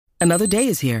Another day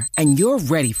is here, and you're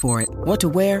ready for it. What to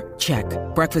wear? Check.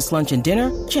 Breakfast, lunch, and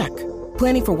dinner? Check.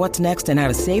 Planning for what's next and how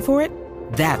to save for it?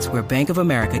 That's where Bank of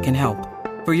America can help.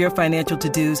 For your financial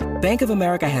to-dos, Bank of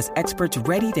America has experts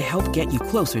ready to help get you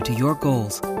closer to your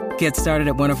goals. Get started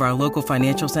at one of our local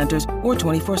financial centers or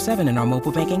 24/7 in our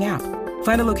mobile banking app.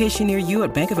 Find a location near you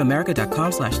at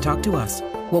bankofamerica.com/talktous.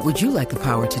 What would you like the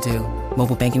power to do?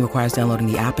 Mobile banking requires downloading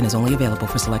the app and is only available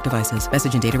for select devices.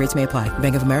 Message and data rates may apply.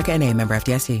 Bank of America N.A., member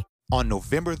FDIC. On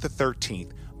November the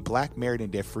 13th, Black Married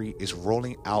and Debt Free is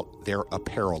rolling out their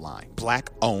apparel line,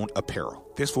 Black-owned apparel.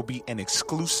 This will be an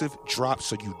exclusive drop,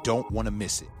 so you don't want to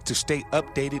miss it. To stay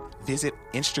updated, visit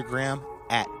Instagram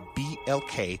at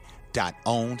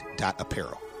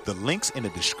blk.owned.apparel. The link's in the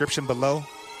description below.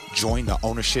 Join the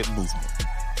ownership movement.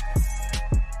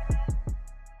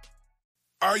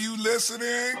 Are you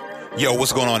listening? Yo,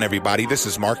 what's going on, everybody? This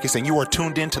is Marcus, and you are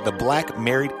tuned in to the Black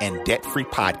Married and Debt Free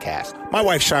podcast. My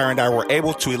wife, Shira, and I were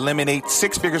able to eliminate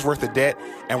 6 figures worth of debt,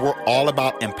 and we're all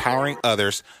about empowering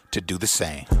others to do the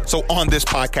same. So on this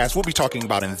podcast, we'll be talking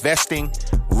about investing,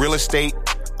 real estate,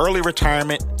 early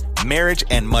retirement, marriage,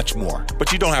 and much more.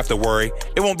 But you don't have to worry.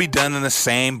 It won't be done in the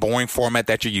same boring format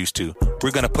that you're used to.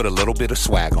 We're going to put a little bit of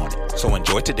swag on it. So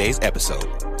enjoy today's episode.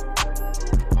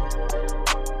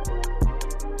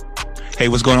 Hey,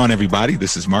 what's going on, everybody?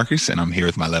 This is Marcus, and I'm here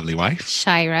with my lovely wife,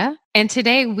 Shira. And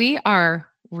today we are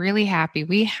really happy.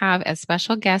 We have a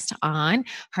special guest on.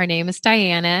 Her name is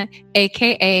Diana,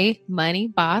 aka Money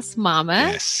Boss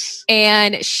Mama. Yes.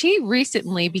 And she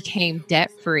recently became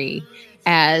debt-free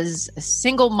as a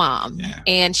single mom. Yeah.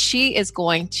 And she is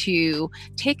going to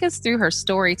take us through her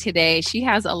story today. She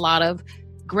has a lot of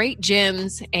great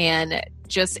gems and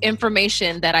just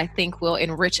information that I think will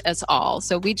enrich us all.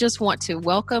 So we just want to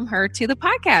welcome her to the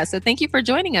podcast. So thank you for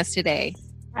joining us today.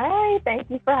 Hi, thank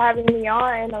you for having me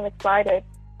on. I'm excited.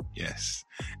 Yes.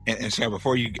 And Shira,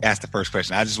 before you ask the first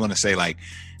question, I just want to say,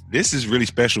 this is really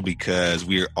special because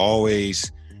we're always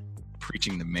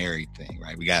preaching the married thing,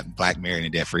 right? We got Black Married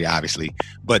and Debt Free, obviously,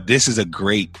 but this is a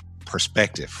great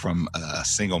perspective from a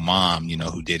single mom,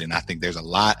 who did. And I think there's a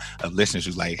lot of listeners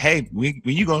who's like, hey, when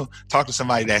you go talk to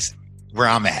somebody that's where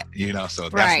I'm at, so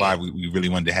that's why we really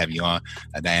wanted to have you on,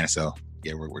 Diana. So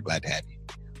yeah, we're glad to have you.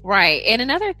 Right. And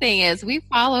another thing is we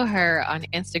follow her on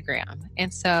Instagram.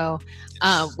 And so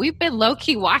we've been low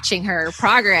key watching her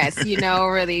progress,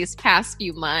 over these past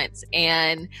few months.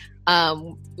 And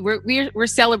we're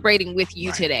celebrating with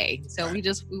you today. So we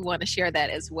want to share that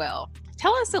as well.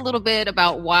 Tell us a little bit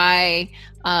about why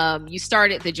you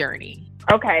started the journey.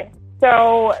 Okay.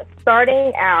 So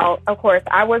starting out, of course,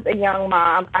 I was a young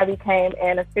mom. I became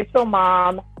an official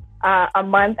mom a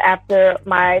month after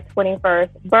my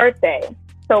 21st birthday.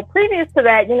 So previous to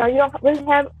that, you don't really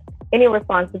have any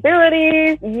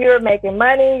responsibilities. You're making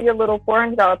money, your little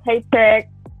 $400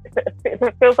 paycheck.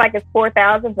 It feels like it's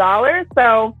 $4,000.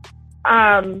 So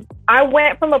I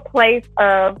went from a place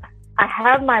of, I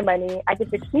have my money, I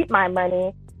get to keep my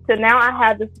money, to now I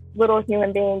have this little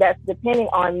human being that's depending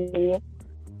on me.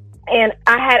 And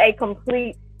I had a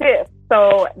complete shift.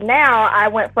 So now I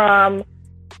went from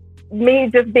me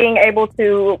just being able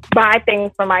to buy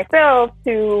things for myself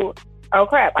to, oh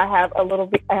crap, I have a little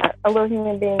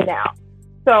human being now.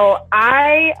 So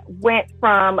I went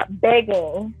from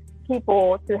begging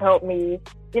people to help me.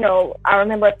 I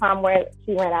remember a time when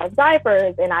she ran out of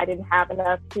diapers and I didn't have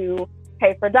enough to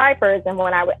pay for diapers. And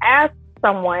when I would ask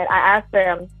someone, I asked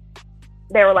them,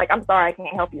 they were like, I'm sorry, I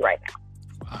can't help you right now.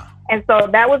 And so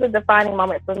that was a defining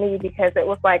moment for me, because it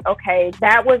was like, okay,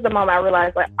 that was the moment I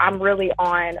realized I'm really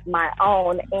on my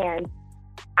own, and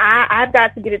I've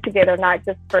got to get it together, not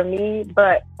just for me,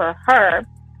 but for her.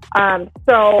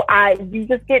 So you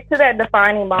just get to that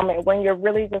defining moment when you're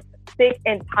really just sick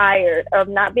and tired of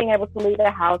not being able to leave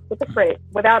the house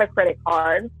without a credit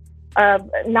card, of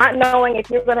not knowing if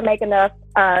you're going to make enough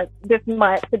this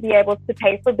month to be able to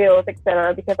pay for bills, et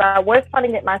cetera, because I was trying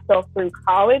to get myself through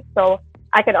college. So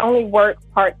I could only work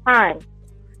part-time.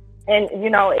 And,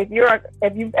 if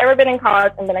you've ever been in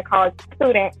college and been a college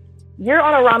student, you're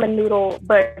on a ramen noodle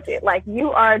budget.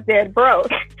 You are dead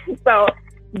broke. So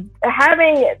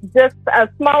having just a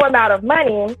small amount of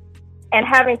money and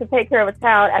having to take care of a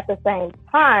child at the same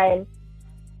time,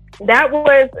 that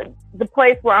was the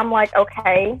place where I'm like,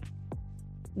 okay,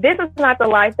 this is not the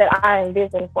life that I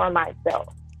envision for myself.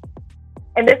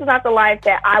 And this is not the life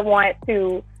that I want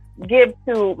to give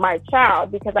to my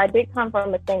child, because I did come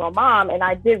from a single mom, and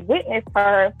I did witness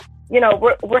her,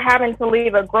 we're having to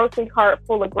leave a grocery cart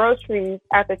full of groceries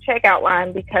at the checkout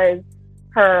line because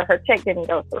her check didn't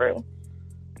go through.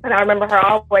 And I remember her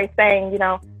always saying,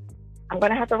 I'm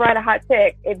going to have to write a hot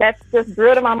check. That's just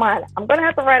drilled in my mind. I'm going to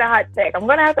have to write a hot check. I'm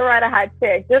going to have to write a hot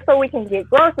check just so we can get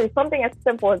groceries, something as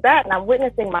simple as that. And I'm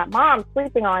witnessing my mom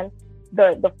sleeping on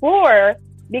the floor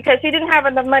because she didn't have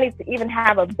enough money to even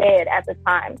have a bed at the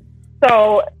time.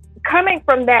 So coming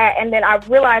from that, and then I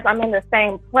realized I'm in the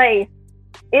same place,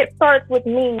 it starts with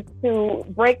me to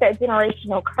break that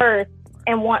generational curse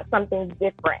and want something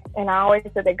different. And I always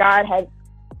said that God has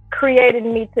created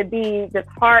me to be this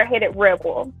hard-headed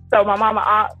rebel. So my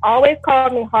mama always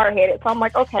called me hard-headed. So I'm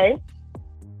like, okay,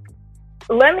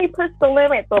 let me push the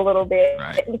limits a little bit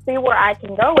and see where I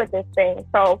can go with this thing.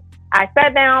 So I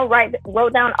sat down,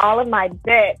 wrote down all of my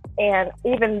debt. And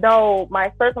even though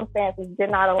my circumstances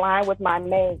did not align with my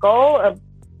main goal of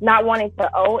not wanting to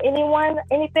owe anyone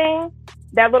anything,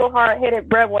 that little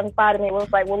hard-headed rebel inside of me was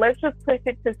like, well, let's just push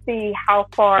it to see how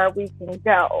far we can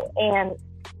go. And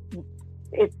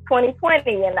it's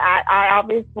 2020, and I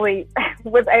obviously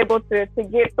was able to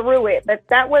get through it. But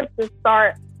that was the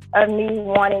start of me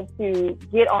wanting to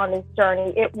get on this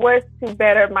journey. It was to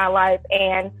better my life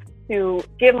and to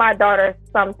give my daughter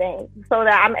something so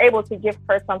that I'm able to give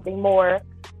her something more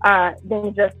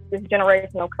than just this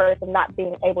generational curse of not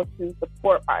being able to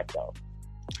support ourselves.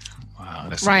 Wow,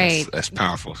 that's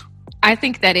powerful. I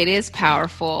think that it is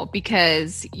powerful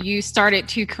because you started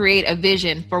to create a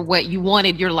vision for what you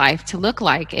wanted your life to look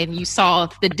like, and you saw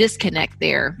the disconnect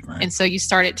there. Right. And so you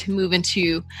started to move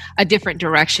into a different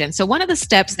direction. So one of the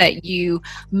steps that you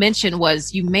mentioned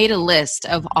was you made a list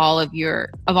of all of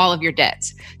your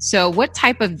debts. So what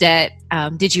type of debt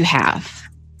did you have?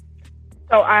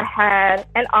 So I had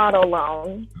an auto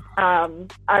loan.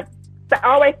 I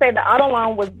always say the auto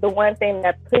loan was the one thing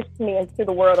that pushed me into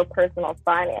the world of personal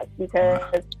finance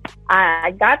because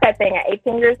I got that thing at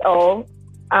 18 years old,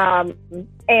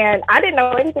 and I didn't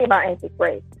know anything about interest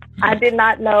rates. I did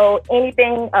not know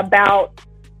anything about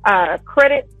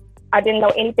credit. I didn't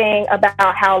know anything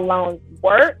about how loans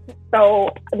work.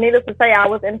 So needless to say, I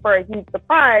was in for a huge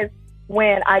surprise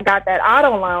when I got that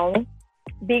auto loan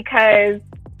because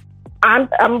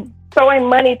I'm throwing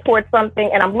money towards something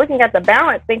and I'm looking at the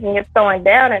balance thinking it's going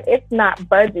down and it's not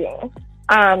budging.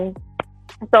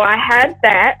 So I had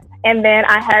that, and then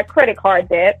I had credit card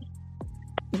debt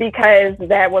because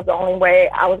that was the only way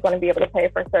I was going to be able to pay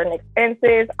for certain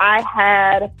expenses. I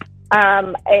had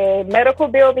a medical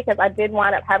bill because I did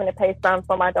wind up having to pay some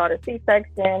for my daughter's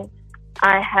C-section.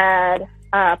 I had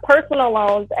personal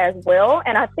loans as well,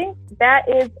 and I think that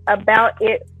is about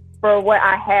it for what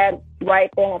I had right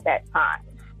then at that time.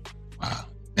 Wow.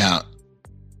 Now,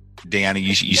 Diana,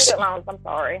 you student loans. I'm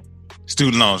sorry.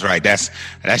 Student loans, right? That's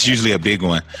usually a big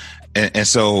one. And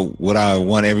so, what I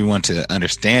want everyone to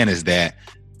understand is that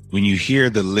when you hear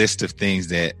the list of things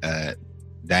that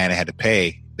Diana had to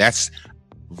pay, that's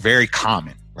very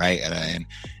common, right?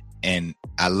 And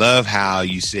I love how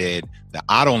you said the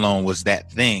auto loan was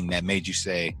that thing that made you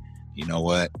say, you know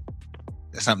what,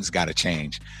 something's got to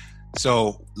change.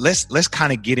 So let's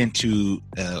kind of get into,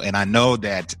 and I know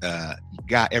that you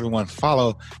got everyone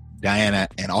follow Diana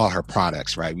and all her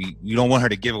products, right? We don't want her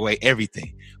to give away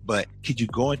everything, but could you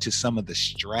go into some of the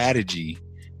strategy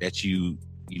that you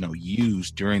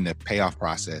use during the payoff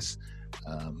process,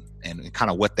 and kind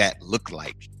of what that looked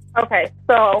like? Okay,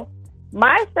 so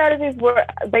my strategies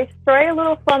they stray a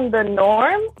little from the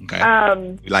norm.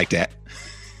 Okay, we like that.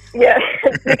 Yeah,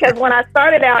 because when I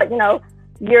started out,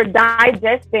 you're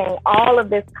digesting all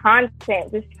of this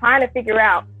content, just trying to figure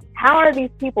out how are these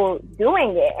people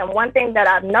doing it. And one thing that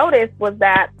I've noticed was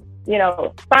that,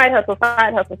 side hustle.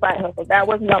 That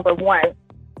was number one.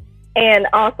 And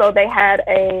also they had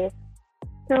a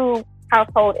 2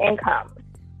 household income.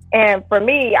 And for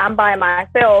me, I'm by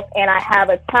myself and I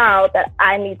have a child that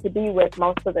I need to be with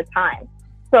most of the time.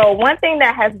 So one thing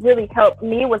that has really helped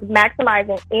me was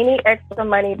maximizing any extra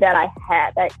money that I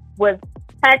had that was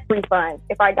tax refunds.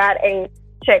 If I got a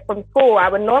check from school, I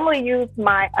would normally use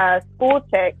my school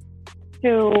check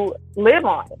to live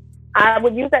on. I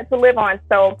would use that to live on.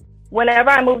 So whenever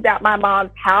I moved out my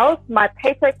mom's house, my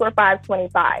paychecks were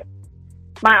 $525.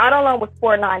 My auto loan was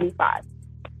 $495.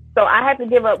 So I had to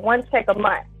give up 1 check a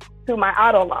month to my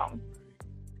auto loan.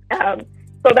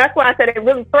 So that's why I said it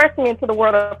really thrust me into the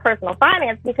world of personal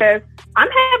finance because I'm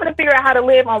having to figure out how to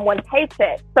live on 1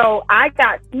 paycheck. So I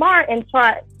got smart and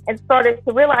started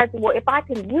to realize, well, if I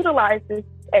can utilize this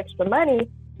extra money,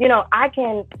 I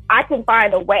can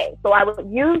find a way. So I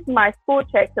would use my school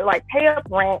check to pay up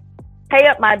rent, pay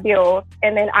up my bills,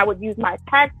 and then I would use my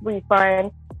tax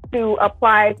refund to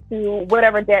apply to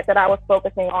whatever debt that I was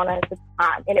focusing on at the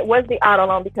time. And it was the auto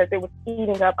loan because it was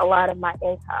eating up a lot of my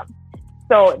income.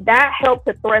 So that helped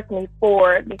to thrust me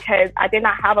forward because I did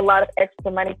not have a lot of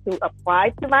extra money to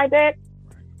apply to my debt.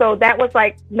 So that was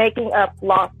like making up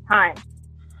lost time.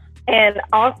 And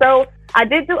also, I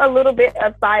did do a little bit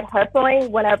of side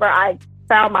hustling whenever I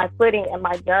found my footing in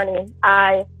my journey.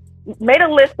 I made a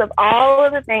list of all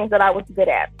of the things that I was good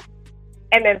at.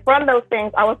 And then from those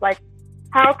things, I was like,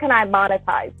 how can I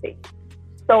monetize these?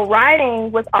 So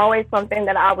writing was always something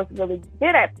that I was really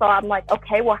good at. So I'm like,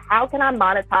 okay, well, how can I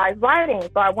monetize writing?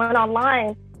 So I went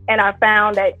online and I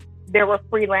found that there were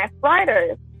freelance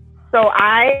writers. So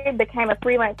I became a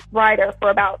freelance writer for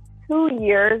about 2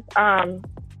 years.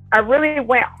 I really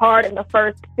went hard in the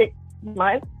first 6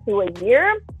 months to a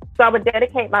year. So I would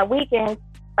dedicate my weekends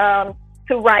to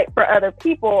write for other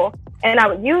people. And I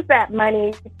would use that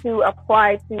money to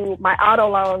apply to my auto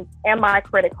loans and my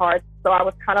credit cards. So I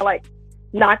was kind of like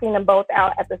knocking them both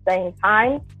out at the same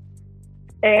time.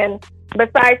 And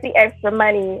besides the extra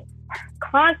money,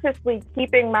 consciously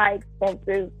keeping my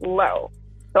expenses low.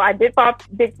 So I did fall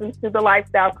victim to the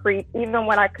lifestyle creep, even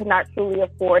when I could not truly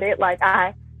afford it. Like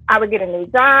I would get a new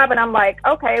job and I'm like,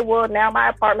 okay, well, now my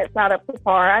apartment's not up to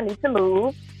par. I need to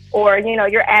move. Or, you know,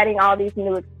 you're adding all these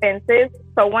new expenses.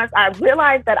 So once I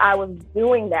realized that I was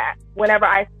doing that, whenever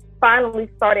I finally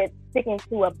started sticking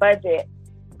to a budget,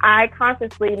 I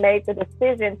consciously made the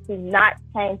decision to not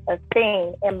change a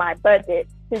thing in my budget,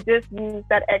 to just use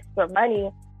that extra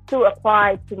money to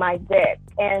apply to my debt.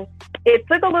 And it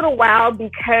took a little while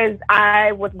because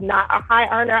I was not a high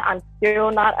earner. I'm still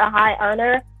not a high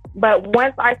earner. But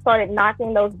once I started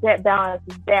knocking those debt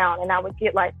balances down and I would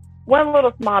get like one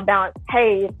little small balance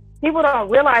paid, people don't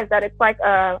realize that it's like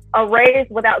a raise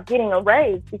without getting a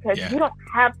raise because you don't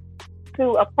have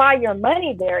to apply your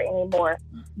money there anymore.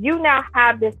 You now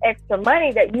have this extra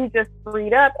money that you just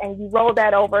freed up and you roll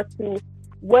that over to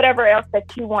whatever else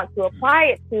that you want to apply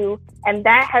it to. And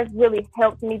that has really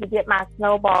helped me to get my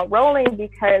snowball rolling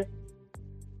because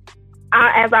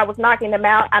as I was knocking them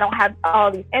out, I don't have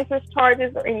all these interest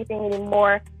charges or anything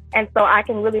anymore. And so I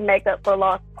can really make up for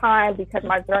lost time because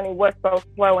my journey was so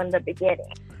slow in the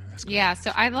beginning. Yeah.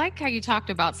 So I like how you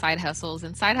talked about side hustles,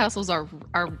 and side hustles are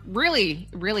really,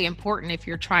 really important if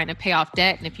you're trying to pay off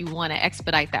debt and if you want to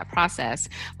expedite that process.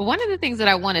 But one of the things that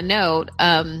I want to note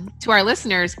to our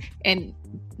listeners, and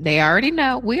they already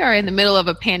know we are in the middle of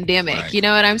a pandemic. Right. You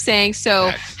know what I'm saying?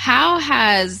 So how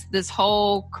has this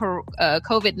whole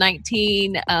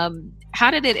COVID-19,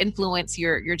 how did it influence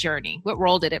your journey? What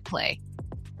role did it play?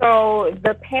 So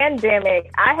the pandemic,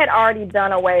 I had already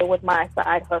done away with my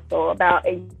side hustle about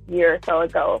a year or so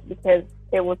ago because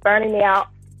it was burning me out.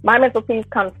 My mental peace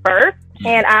comes first.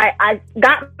 And I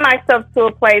got myself to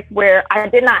a place where I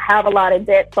did not have a lot of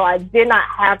debt. So I did not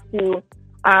have to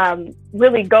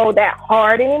really go that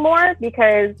hard anymore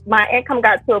because my income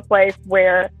got to a place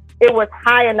where it was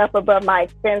high enough above my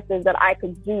expenses that I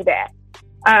could do that.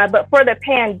 But for the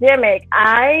pandemic,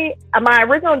 my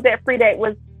original debt-free date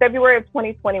was February of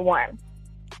 2021.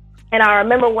 And I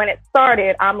remember when it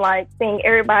started, I'm like seeing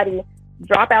everybody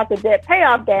drop out the debt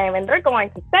payoff game and they're going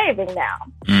to saving now.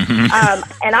 Mm-hmm.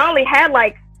 And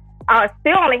I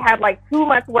still only had like 2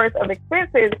 months worth of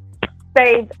expenses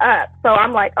saved up. So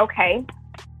I'm like, okay,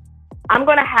 I'm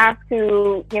going to have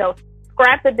to,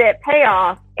 scrap the debt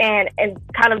payoff and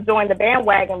kind of join the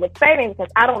bandwagon with savings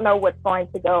because I don't know what's going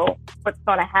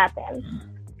to happen.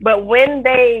 But when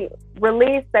they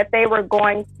released that they were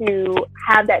going to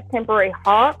have that temporary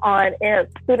halt on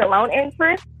student loan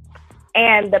interest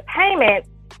and the payment,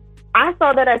 I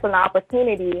saw that as an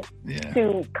opportunity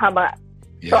to come up.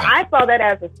 Yeah. So I saw that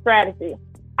as a strategy.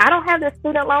 I don't have the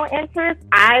student loan interest.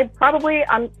 I'm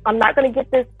not going to get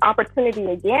this opportunity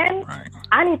again. Right.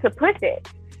 I need to push it.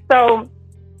 So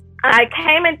I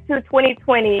came into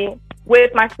 2020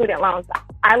 with my student loans.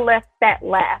 I left that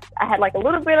last. I had like a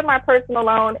little bit of my personal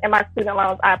loan and my student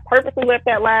loans. I purposely left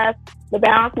that last. The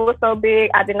balance was so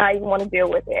big, I did not even want to deal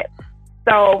with it.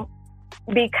 So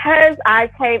because I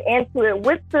came into it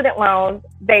with student loans,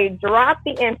 they dropped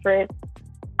the interest.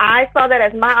 I saw that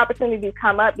as my opportunity to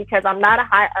come up because I'm not a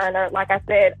high earner. Like I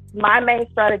said, my main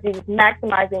strategy was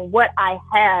maximizing what I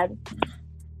had.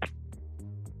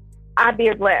 I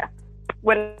did left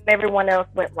when everyone else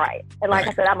went right. And like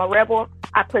I said, I'm a rebel.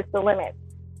 I push the limits.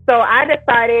 So I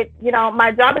decided,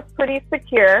 my job is pretty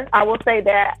secure. I will say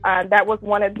that that was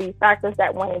one of the factors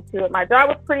that went into it. My job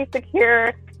was pretty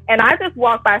secure, and I just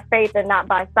walked by faith and not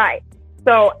by sight.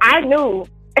 So I knew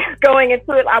going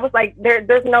into it, I was like,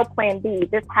 there's no plan B.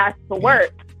 This has to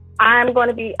work. I'm going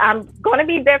to be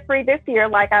debt free this year,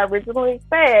 like I originally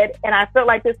said, and I felt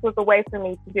like this was a way for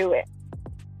me to do it.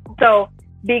 So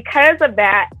because of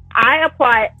that, I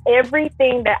applied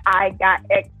everything that I got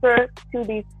extra to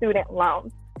these student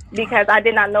loans because I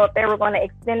did not know if they were going to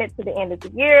extend it to the end of the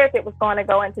year, if it was going to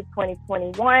go into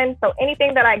 2021. So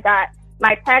anything that I got,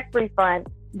 my tax refund,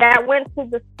 that went to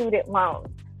the student loans.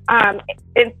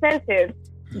 Incentives,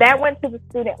 that went to the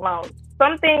student loans.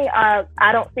 Something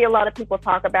I don't see a lot of people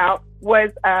talk about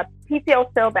was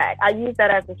PTO sellback. I use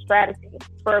that as a strategy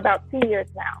for about 2 years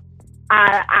now.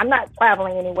 I'm not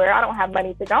traveling anywhere. I don't have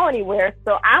money to go anywhere.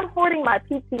 So I'm hoarding my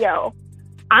PTO.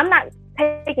 I'm not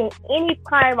taking any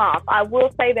time off. I will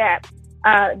say that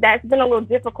that's been a little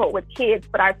difficult with kids,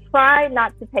 but I try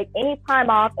not to take any time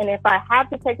off. And if I have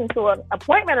to take them to an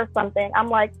appointment or something, I'm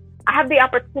like, I have the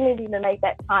opportunity to make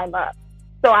that time up.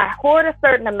 So I hoard a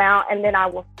certain amount and then I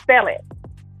will sell it.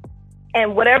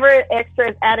 And whatever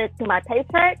extra is added to my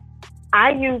paycheck,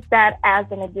 I use that as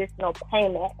an additional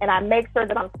payment. And I make sure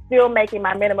that I'm still making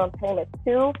my minimum payments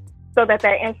too, so that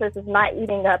interest is not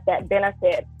eating up that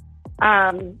benefit.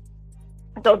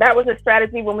 So that was a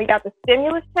strategy when we got the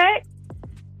stimulus check.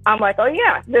 I'm like, oh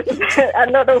yeah, this is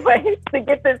another way to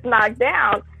get this knocked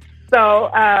down. So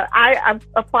I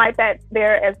applied that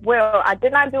there as well. I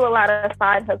did not do a lot of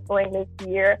side hustling this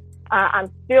year.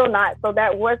 I'm still not. So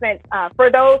that wasn't, for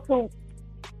those who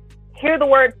hear the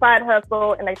word side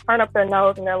hustle and they turn up their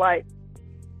nose and they're like,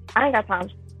 I ain't got time.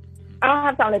 I don't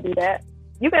have time to do that.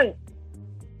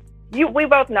 We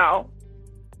both know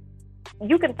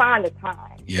you can find the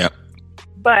time. Yep.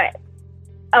 But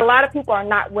a lot of people are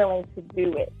not willing to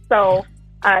do it. So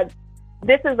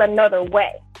this is another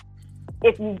way.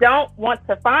 If you don't want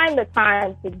to find the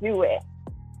time to do it,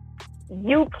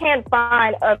 you can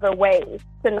find other ways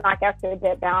to knock out your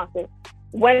debt balances.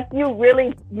 Once you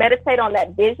really meditate on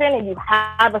that vision and you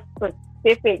have a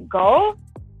specific goal,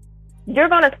 you're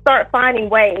going to start finding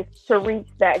ways to reach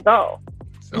that goal.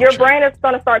 So your brain is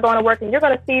going to start going to work, and you're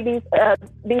going to see these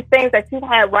things that you've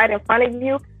had right in front of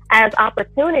you as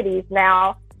opportunities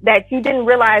now that you didn't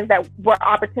realize that were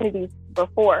opportunities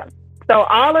before. So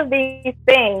all of these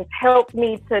things helped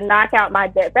me to knock out my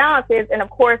debt balances. And of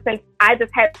course, since I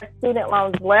just had student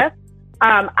loans left,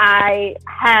 I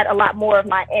had a lot more of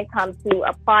my income to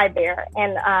apply there.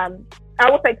 And I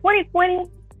will say 2020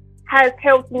 has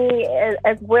helped me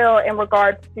as well in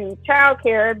regards to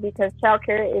childcare, because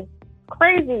childcare is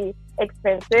crazy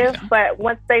expensive. But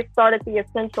once they started the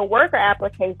essential worker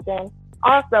application,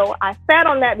 also I sat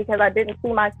on that because I didn't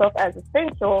see myself as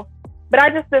essential. But I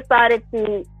just decided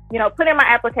to, put in my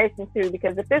application too,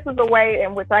 because if this is a way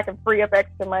in which I can free up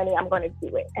extra money, I'm going to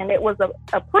do it. And it was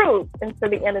approved until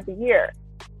the end of the year.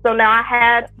 So now I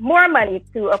had more money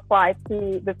to apply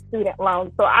to the student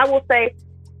loan. So I will say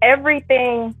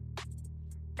everything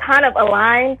kind of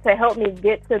aligned to help me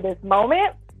get to this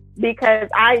moment, because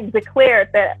I declared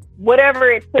that whatever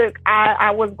it took,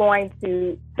 I was going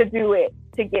to do it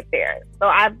to get there. So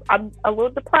I'm a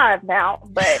little deprived now,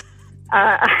 but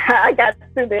I got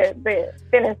to the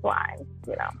finish line,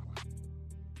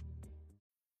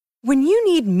 When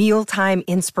you need mealtime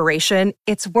inspiration,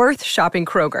 it's worth shopping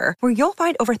Kroger, where you'll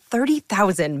find over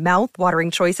 30,000 mouth-watering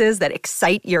choices that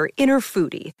excite your inner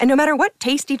foodie. And no matter what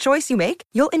tasty choice you make,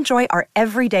 you'll enjoy our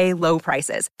everyday low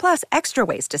prices, plus extra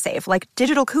ways to save, like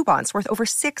digital coupons worth over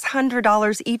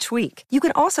 $600 each week. You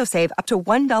can also save up to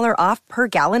 $1 off per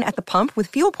gallon at the pump with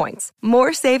fuel points.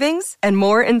 More savings and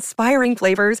more inspiring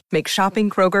flavors make shopping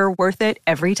Kroger worth it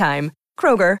every time.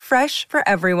 Kroger, fresh for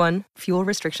everyone. Fuel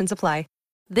restrictions apply.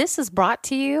 This is brought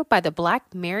to you by the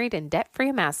Black Married and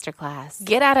Debt-Free Masterclass.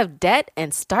 Get out of debt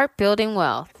and start building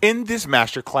wealth. In this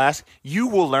masterclass, you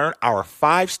will learn our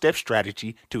 5-step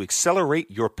strategy to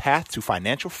accelerate your path to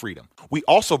financial freedom. We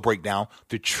also break down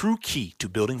the true key to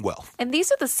building wealth. And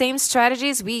these are the same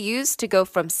strategies we use to go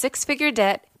from 6-figure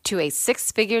debt to a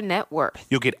 6-figure net worth.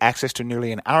 You'll get access to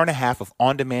nearly an hour and a half of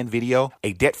on-demand video,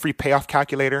 a debt-free payoff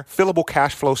calculator, fillable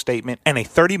cash flow statement, and a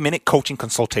 30-minute coaching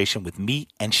consultation with me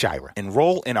and Shira.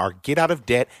 Enroll in our Get Out of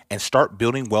Debt and Start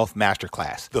Building Wealth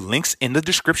Masterclass. The link's in the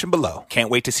description below. Can't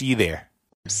wait to see you there.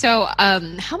 So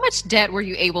how much debt were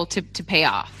you able to pay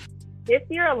off? This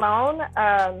year alone,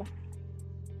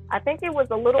 I think it was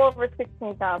a little over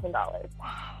 $16,000.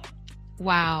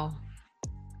 Wow.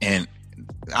 And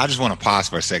I just want to pause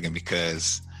for a second,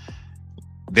 because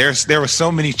there were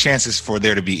so many chances for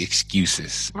there to be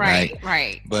excuses. Right.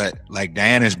 But like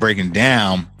Diana's breaking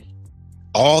down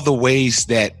all the ways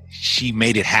that she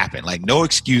made it happen, like no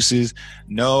excuses,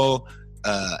 no,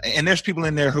 and there's people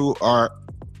in there who are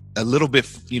a little bit,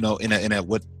 in a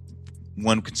what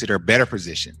one would consider a better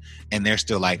position, and they're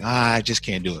still like, I just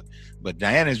can't do it. But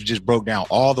Diana just broke down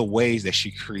all the ways that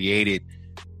she created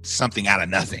something out of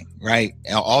nothing, right?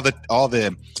 All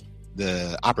the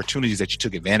the opportunities that you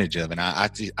took advantage of. And I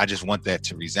just want that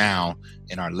to resound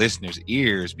in our listeners'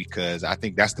 ears, because I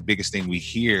think that's the biggest thing we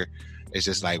hear. It's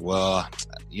just like, well,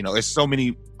 it's so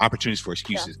many opportunities for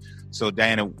excuses. Yeah. So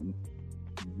Diana,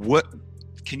 what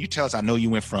can you tell us? I know you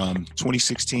went from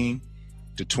 2016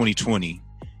 to 2020.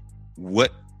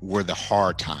 What were the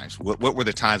hard times? What were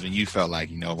the times when you felt like,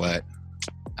 you know what,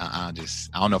 I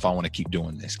don't know if I want to keep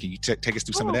doing this. Can you take us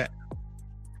through some of that?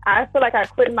 I feel like I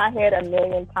quit in my head a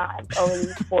million times over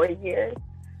these 4 years.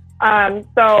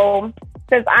 So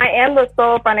since I am the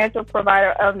sole financial provider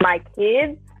of my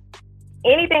kids,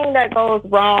 anything that goes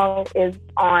wrong is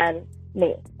on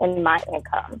me and my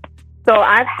income. So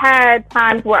I've had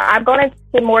times where I've gone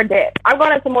into more debt. I've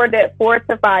gone into more debt 4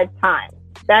 to 5 times.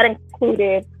 That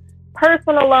included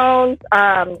personal loans,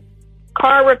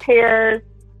 car repairs,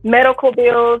 medical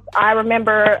bills. I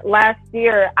remember last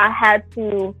year I had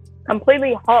to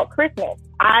completely halt Christmas.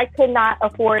 I could not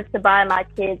afford to buy my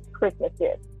kids Christmas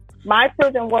gifts. My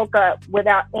children woke up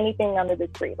without anything under the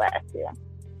tree last year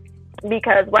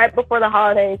because right before the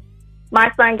holidays,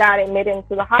 my son got admitted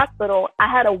into the hospital. I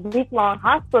had a week-long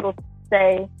hospital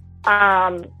stay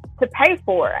to pay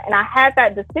for, and I had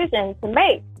that decision to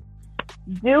make.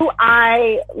 Do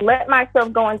I let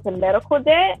myself go into medical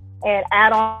debt and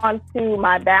add on to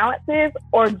my balances,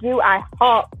 or do I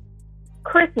halt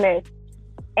Christmas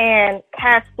and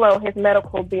cash flow his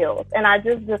medical bills? And I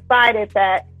just decided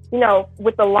that,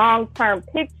 with the long-term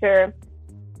picture,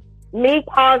 me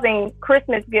pausing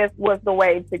Christmas gifts was the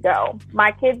way to go.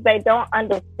 My kids, they don't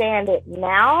understand it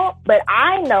now, but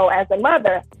I know as a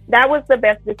mother, that was the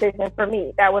best decision for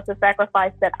me. That was the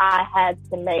sacrifice that I had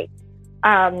to make.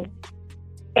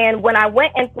 And when I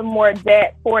went into more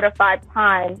debt 4 to 5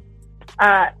 times,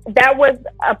 that was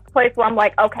a place where I'm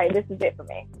like, okay, this is it for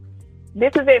me.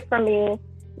 This is it for me.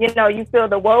 You feel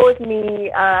the woe is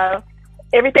me.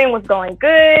 Everything was going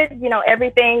good.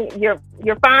 Everything,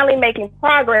 you're finally making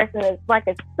progress. And it's like,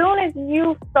 as soon as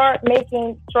you start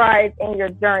making strides in your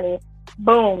journey,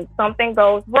 boom, something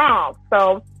goes wrong.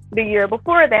 So the year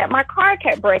before that, my car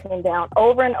kept breaking down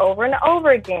over and over and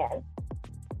over again.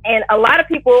 And a lot of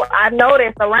people I've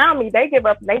noticed around me, they give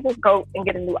up, they just go and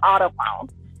get a new auto phone.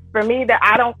 For me, that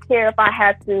I don't care if I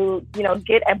had to,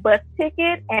 get a bus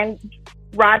ticket and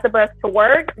ride the bus to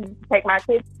work, take my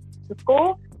kids to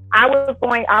school. I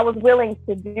was willing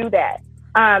to do that.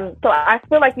 So I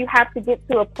feel like you have to get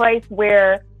to a place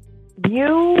where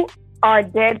you are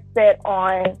dead set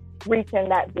on reaching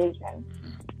that vision.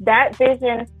 That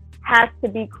vision has to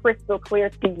be crystal clear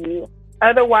to you.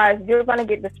 Otherwise, you're going to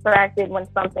get distracted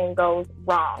when something goes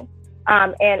wrong.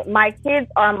 And my kids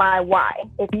are my why.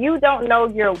 If you don't know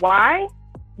your why,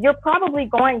 you're probably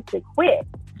going to quit.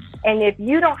 And if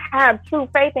you don't have true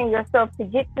faith in yourself to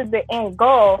get to the end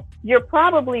goal, you're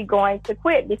probably going to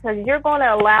quit because you're going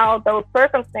to allow those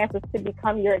circumstances to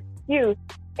become your excuse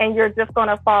and you're just going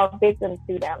to fall victim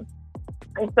to them.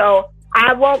 And so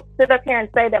I won't sit up here and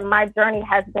say that my journey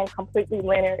has been completely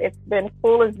linear. It's been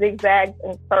full of zigzags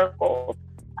and circles.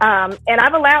 And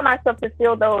I've allowed myself to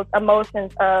feel those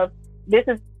emotions of, this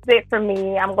is it for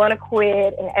me, I'm going to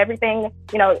quit, and everything,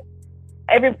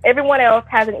 everyone else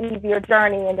has an easier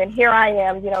journey. And then here I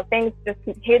am, things just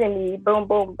keep hitting me, boom,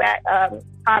 boom, back, time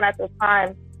after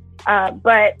time.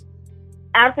 But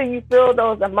after you feel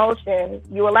those emotions,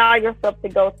 you allow yourself to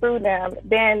go through them,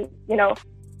 then,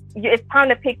 it's time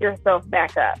to pick yourself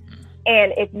back up.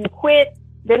 And if you quit,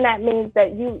 then that means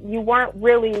that you weren't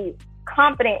really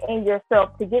confident in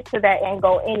yourself to get to that end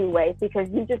goal anyway, because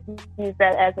you just use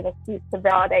that as an excuse to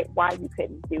validate why you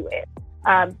couldn't do it.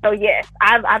 So yes,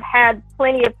 I've had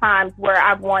plenty of times where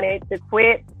I've wanted to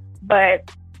quit, but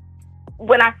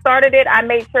when I started it, I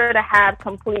made sure to have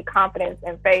complete confidence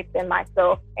and faith in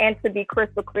myself and to be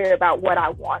crystal clear about what I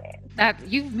wanted.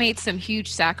 You've made some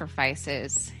huge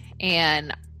sacrifices,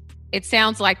 and it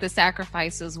sounds like the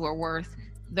sacrifices were worth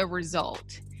the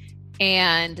result.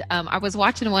 And I was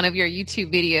watching one of your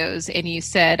YouTube videos and you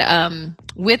said,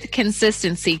 with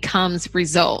consistency comes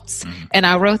results. And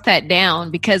I wrote that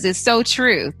down because it's so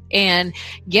true. And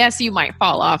yes, you might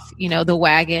fall off, the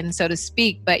wagon, so to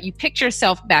speak, but you picked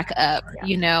yourself back up,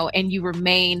 and you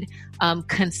remained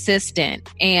consistent.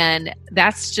 And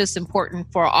that's just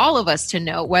important for all of us to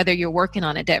know, whether you're working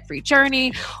on a debt-free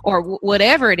journey or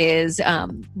whatever it is.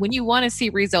 When you want to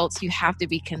see results, you have to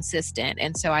be consistent.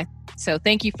 And so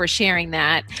thank you for sharing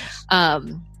that.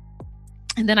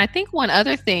 And then I think one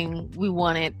other thing we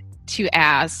wanted to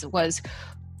ask was,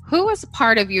 who was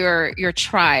part of your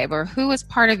tribe, or who was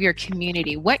part of your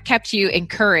community? What kept you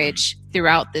encouraged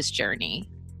throughout this journey?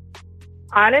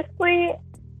 Honestly,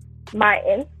 my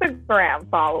Instagram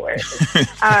followers.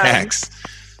 Thanks.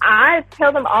 I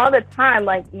tell them all the time,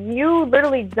 like, you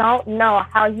literally don't know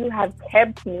how you have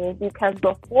kept me, because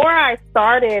before I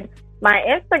started my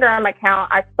Instagram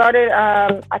account, I started,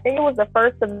 I think it was the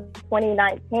 1st of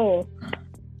 2019.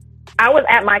 I was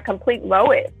at my complete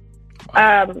lowest.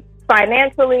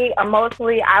 Financially,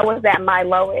 emotionally, I was at my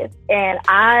lowest. And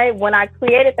when I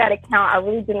created that account, I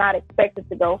really did not expect it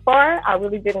to go far. I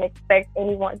really didn't expect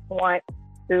anyone to want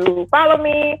to follow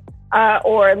me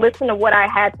or listen to what I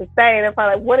had to say. They're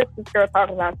probably like, what is this girl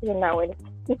talking about? She didn't know anything.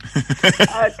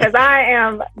 Because I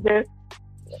am this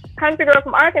country girl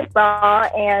from Arkansas,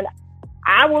 and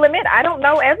I will admit, I don't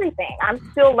know everything. I'm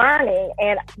still learning.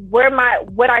 And what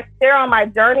I share on my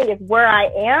journey is where I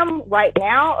am right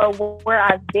now or where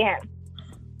I've been.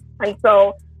 And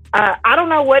so I don't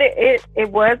know what it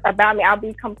was about me. I'll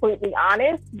be completely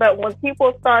honest. But when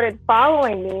people started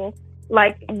following me,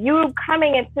 like, you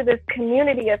coming into this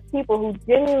community of people who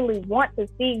genuinely want to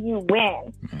see you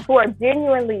win, who are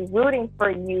genuinely rooting for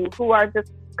you, who are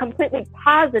just completely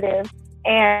positive,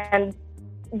 and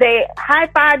they high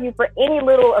five you for any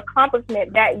little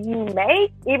accomplishment that you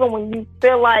make, even when you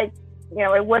feel like,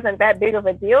 it wasn't that big of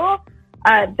a deal.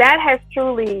 That has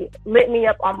truly lit me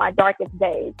up on my darkest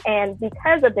days. And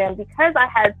because of them, because I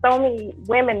had so many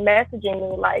women messaging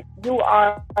me like, you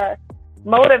are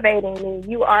motivating me,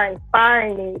 you are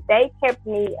inspiring me, they kept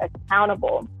me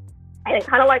accountable. And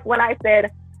kind of like when I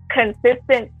said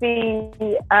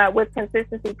consistency, with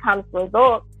consistency comes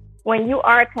results. When you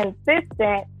are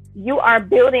consistent, you are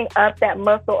building up that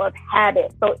muscle of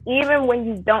habit. So even when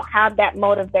you don't have that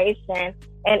motivation,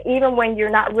 and even when you're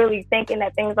not really thinking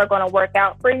that things are going to work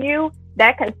out for you,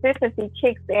 that consistency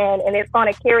kicks in and it's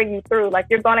going to carry you through. Like,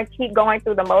 you're going to keep going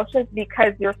through the motions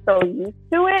because you're so used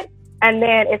to it. And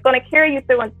then it's going to carry you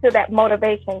through until that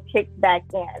motivation kicks back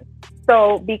in.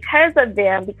 So because of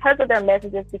them, because of their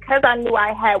messages, because I knew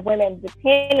I had women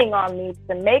depending on me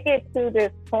to make it to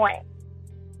this point,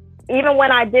 even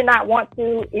when I did not want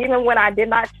to, even when I did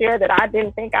not share that I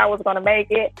didn't think I was going to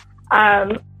make it,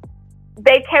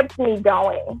 they kept me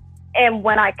going. And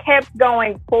when I kept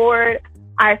going forward,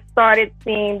 I started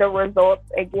seeing the results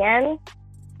again.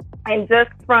 And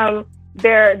just from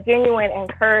their genuine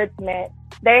encouragement,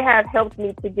 they have helped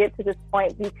me to get to this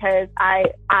point, because I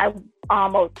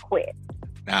almost quit.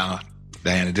 Now,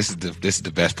 Diana, this is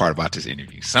the best part about this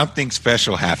interview. Something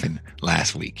special happened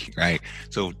last week, right?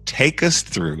 So take us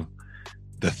through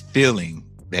the feeling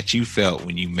that you felt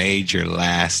when you made your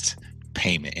last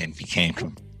payment and became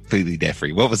completely debt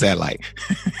free. What was that like?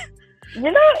 It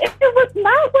was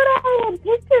not what I had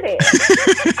pictured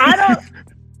it.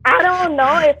 I don't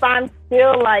know if I'm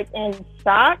still like in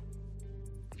shock,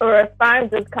 or if I'm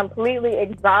just completely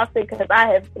exhausted, because I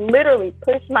have literally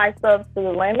pushed myself to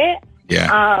the limit.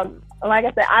 Yeah. Like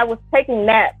I said, I was taking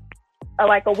naps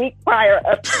like a week prior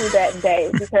up to that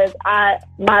day, because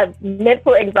my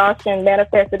mental exhaustion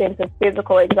manifested into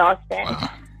physical exhaustion. Wow.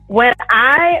 When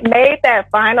I made that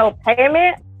final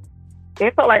payment,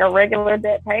 it felt like a regular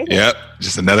debt payment. Yep,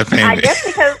 just another payment. I guess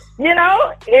because,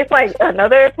 it's like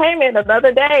another payment,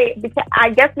 another day. Because I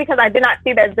did not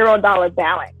see that $0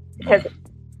 balance. Because,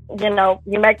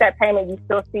 you make that payment, you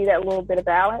still see that little bit of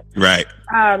balance. Right.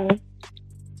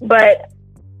 But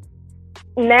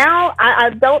now I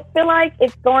don't feel like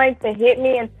it's going to hit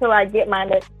me until I get my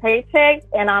next paycheck.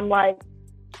 And I'm like,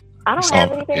 I don't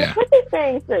have anything to put this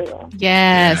thing to.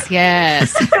 Yes.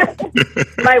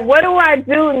 Like, what do I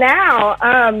do now?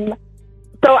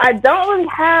 So I don't really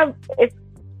have,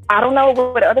 I don't know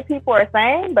what other people are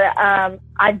saying, but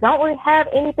I don't really have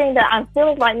anything that I'm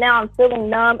feeling right now. I'm feeling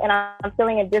numb and I'm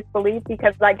feeling in disbelief,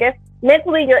 because I guess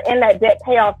mentally you're in that debt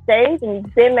payoff stage and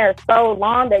you've been there so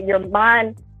long that your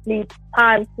mind needs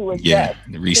time to adjust. Yeah,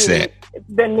 reset. To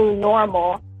the new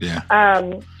normal. Yeah.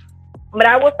 But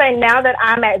I will say, now that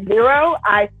I'm at zero,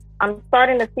 I'm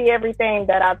starting to see everything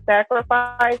that I've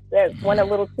sacrificed that went a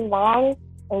little too long,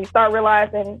 and you start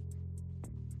realizing,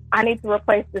 I need to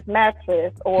replace this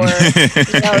mattress, or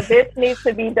this needs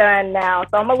to be done now.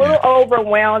 So I'm a little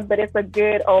overwhelmed, but it's a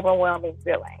good overwhelming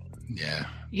feeling. Yeah.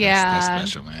 Yeah,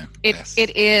 that's special, man.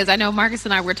 It is. I know Marcus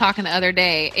and I were talking the other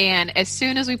day, and as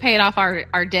soon as we paid off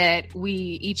our debt, we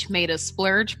each made a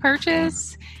splurge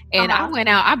purchase. And I went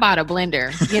out, I bought a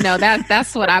blender.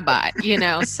 That's what I bought.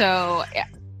 So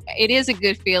it is a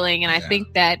good feeling, and I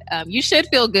think that you should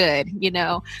feel good,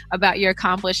 about your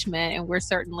accomplishment, and we're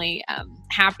certainly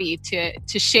happy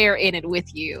to share in it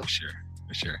with you.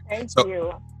 For sure. Thank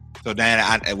you. So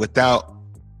Diana, without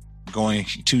going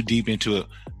too deep into it,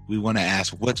 we want to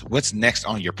ask what's next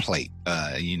on your plate.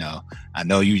 I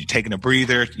know you're taking a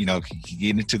breather,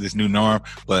 getting into this new norm,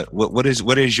 but what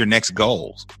is your next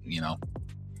goals?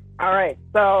 All right.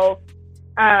 So,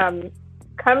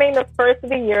 coming the first of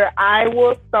the year, I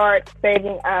will start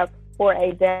saving up for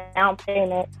a down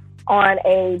payment on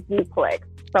a duplex.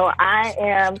 So I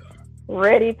am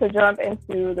ready to jump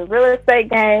into the real estate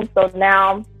game. So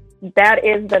now that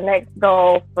is the next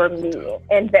goal for me,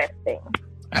 investing.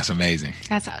 That's amazing.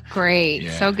 That's great.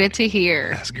 Yeah. So good to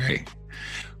hear. That's great.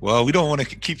 Well, we don't want to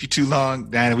keep you too long,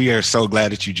 Diana. We are so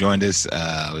glad that you joined us.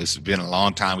 It's been a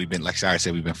long time. We've been, like Shira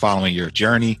said, we've been following your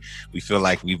journey. We feel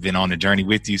like we've been on the journey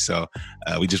with you. So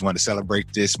we just want to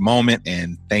celebrate this moment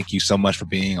and thank you so much for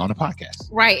being on the podcast.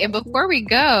 Right. And before we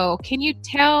go, can you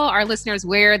tell our listeners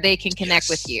where they can connect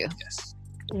with you? Yes.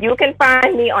 You can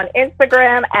find me on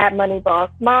Instagram at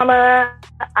moneybossmama.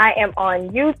 I am on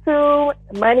YouTube,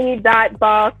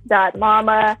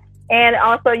 money.boss.mama. And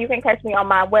also you can catch me on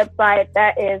my website.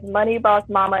 That is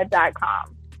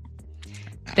moneybossmama.com.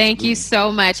 Thank you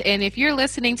so much. And if you're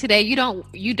listening today, you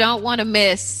don't want to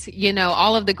miss,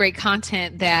 all of the great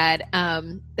content that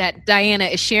that Diana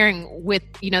is sharing with,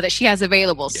 that she has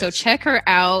available. Yes. So check her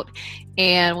out.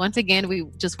 And once again, we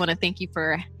just want to thank you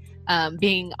for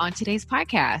being on today's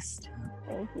podcast.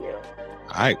 Thank you.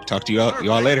 All right. Talk to you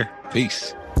all later.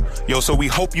 Peace. Yo, so we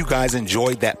hope you guys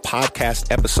enjoyed that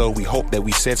podcast episode. We hope that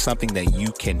we said something that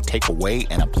you can take away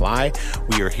and apply.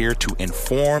 We are here to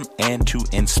inform and to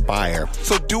inspire.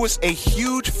 So do us a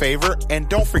huge favor and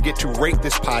don't forget to rate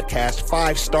this podcast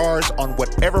 5 stars on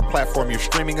whatever platform you're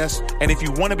streaming us. And if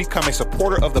you want to become a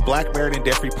supporter of the Black Married and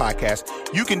Debt Free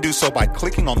podcast, you can do so by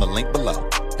clicking on the link below.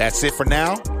 That's it for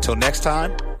now. Till next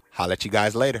time, holla at you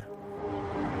guys later.